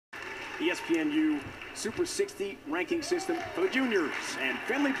ESPN Super 60 ranking system for the juniors. And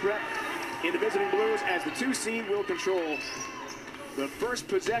Findlay Prep in the visiting Blues as the 2 seed will control the first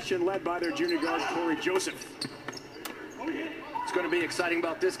possession, led by their junior guard, Corey Joseph. It's going to be exciting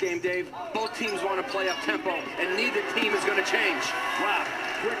about this game, Dave. Both teams want to play up tempo, and neither team is going to change. Wow.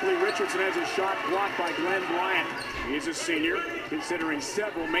 Quickly, Richardson has a shot blocked by Glenn Bryant. He's a senior, considering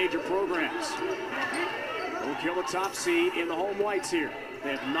several major programs. Oak Hill, the top seed in the home whites here.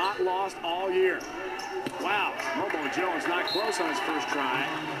 They have not lost all year. Wow, Momo Jones not close on his first try.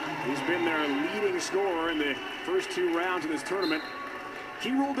 He's been their leading scorer in the first 2 rounds of this tournament.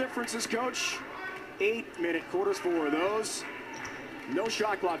 Key rule differences, Coach. 8-minute quarters for those. No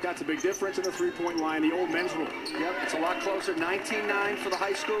shot clock, that's a big difference in the 3-point line, the old men's rule. Yep, it's a lot closer. 19-9 for the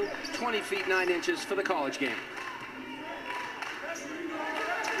high school, 20 feet 9 inches for the college game.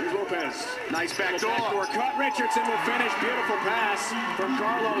 Here's Lopez. Nice backdoor cut. Richardson will finish. Beautiful pass from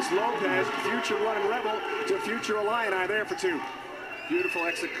Carlos Lopez. Future running Rebel to future Illini there for 2. Beautiful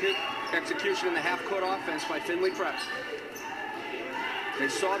execution in the half-court offense by Findlay Prep. They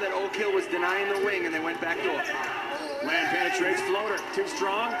saw that Oak Hill was denying the wing, and they went back door. Land penetrates, floater, too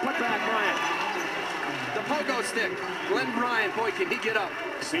strong, put back Bryant. The pogo stick, Glenn Bryant, boy, can he get up.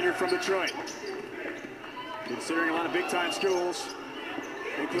 Senior from Detroit. Considering a lot of big-time schools,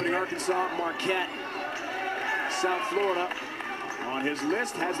 including Arkansas, Marquette, South Florida. On his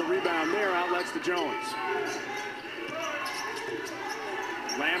list, has the rebound there, outlets to Jones.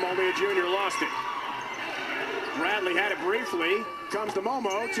 Lamb, only a junior, lost it. Bradley had it briefly. Comes to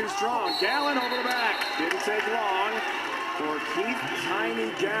Momo, too strong. Gallen over the back. Didn't take long for Keith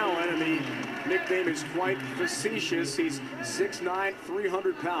Tiny Gallen, and the nickname is quite facetious. He's 6'9",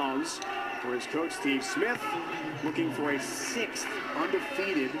 300 pounds. For his coach, Steve Smith, looking for a 6th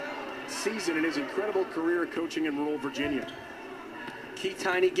undefeated season in his incredible career coaching in rural Virginia. Keith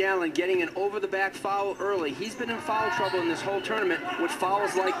Tiny Gallen getting an over-the-back foul early. He's been in foul trouble in this whole tournament with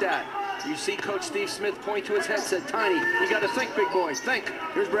fouls like that. You see Coach Steve Smith point to his head, said, Tiny, you got to think, big boy, think.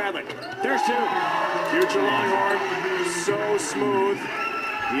 Here's Bradley. There's 2. Future Longhorn, so smooth.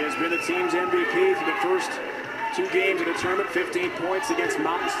 He has been the team's MVP for the first 2 games of the tournament. 15 points against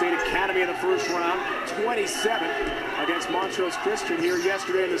Mountain State Academy in the first round. 27 against Montrose Christian here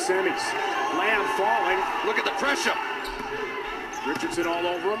yesterday in the semis. Lamb falling. Look at the pressure. Richardson all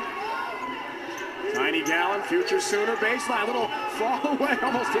over him. Tiny Gallen, future Sooner, baseline, little fall away,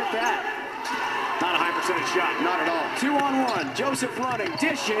 almost hit that. Not a high percentage shot. Not at all. 2-on-1, Joseph running,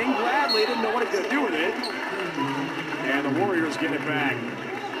 dishing, Bradley didn't know what he could do with it. And the Warriors get it back.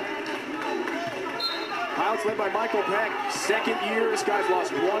 Pilots led by Michael Peck, 2nd year. This guy's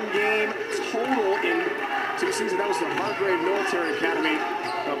lost 1 game total in 2 seasons. That was the Hargrave Military Academy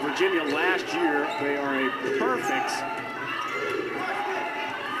of Virginia last year. They are a perfect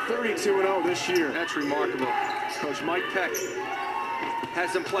 32-0 this year. That's remarkable. Coach Mike Peck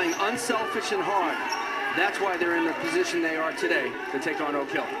has them playing unselfish and hard. That's why they're in the position they are today to take on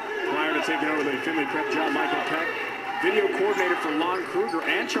Oak Hill. Prior to taking over the Findlay Prep job, Michael Peck, video coordinator for Lon Kruger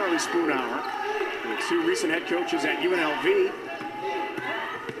and Charlie Spoonhour, the 2 recent head coaches at UNLV.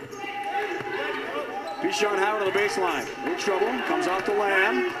 Bichon Howard on the baseline. In trouble, comes off the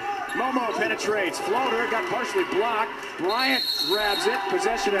Lamb. Momo penetrates, floater, got partially blocked. Bryant grabs it,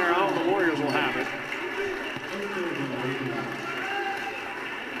 possession arrow, and the Warriors will have it.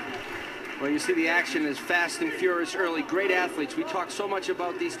 Well, you see the action is fast and furious early. Great athletes. We talk so much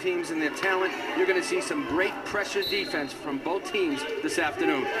about these teams and their talent. You're going to see some great pressure defense from both teams this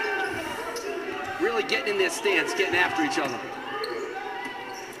afternoon. Really getting in their stance, getting after each other.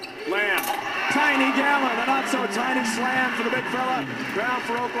 Lamb, Tiny Gallen, a not-so-tiny slam for the big fella, bound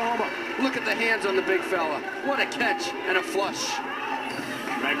for Oklahoma. Look at the hands on the big fella. What a catch and a flush.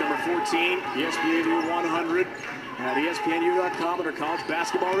 Bag number 14, ESPN 100 at ESPNU.com under college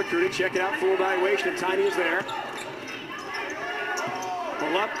basketball recruiting. Check it out, full evaluation, and Tiny is there.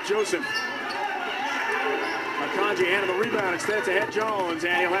 Pull up, Joseph. Akanji handle the rebound, extends to Head Jones,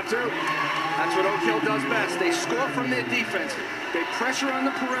 and he'll have 2. That's what Oak Hill does best. They score from their defense. They pressure on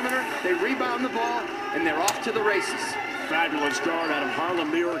the perimeter, they rebound the ball, and they're off to the races. Fabulous guard out of Harlem,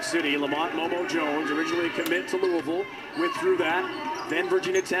 New York City. Lamont Momo Jones, originally a commit to Louisville, withdrew that. Then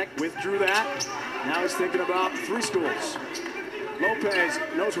Virginia Tech withdrew that. Now he's thinking about 3 schools. Lopez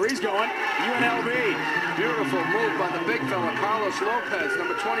knows where he's going. UNLV. Beautiful move by the big fella, Carlos Lopez,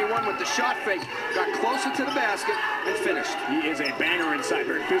 number 21 with the shot fake. Got closer to the basket and finished. He is a banger inside,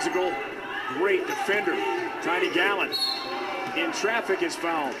 very physical, great defender. Tiny Gallen in traffic is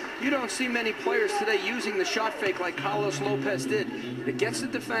fouled. You don't see many players today using the shot fake like Carlos Lopez did. It gets the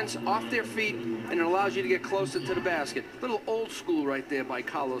defense off their feet, and it allows you to get closer to the basket. Little old school right there by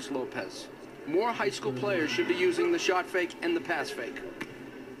Carlos Lopez. More high school players should be using the shot fake and the pass fake.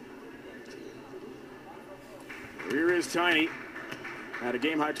 Here is Tiny. Had a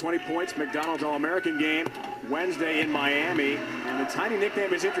game-high 20 points, McDonald's All-American game Wednesday in Miami. And the Tiny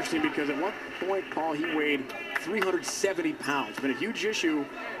nickname is interesting because at one point, Paul, he weighed 370 pounds. Been a huge issue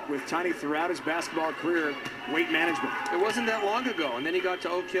with Tiny throughout his basketball career, weight management. It wasn't that long ago, and then he got to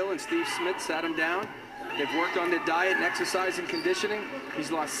Oak Hill and Steve Smith sat him down. They've worked on their diet and exercise and conditioning.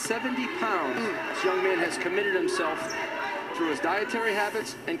 He's lost 70 pounds. This young man has committed himself through his dietary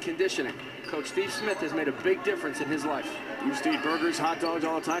habits and conditioning. Coach Steve Smith has made a big difference in his life. Used to eat burgers, hot dogs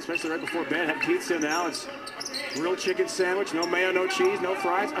all the time, especially right before bed. Had pizza. Now it's grilled chicken sandwich, no mayo, no cheese, no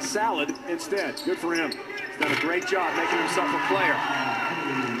fries, a salad instead. Good for him. He's done a great job making himself a player.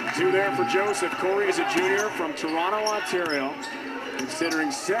 2 there for Joseph. Corey is a junior from Toronto, Ontario.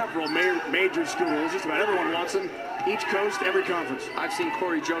 Considering several major schools, just about everyone wants him. Each coast, every conference. I've seen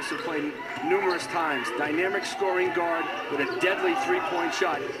Corey Joseph play numerous times. Dynamic scoring guard with a deadly three-point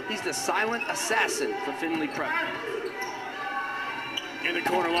shot. He's the silent assassin for Findlay Prep. In the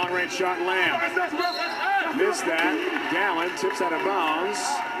corner, long-range shot, Lamb. Missed that. Gallen tips out of bounds.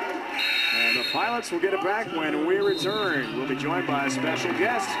 And the Pilots will get it back when we return. We'll be joined by a special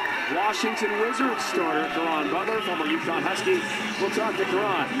guest, Washington Wizards starter Caron Butler, former UConn Husky. We'll talk to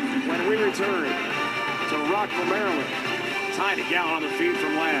Caron when we return to Rockville, Maryland. Tiny Gallen on the feed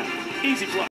from Lamb. Easy play.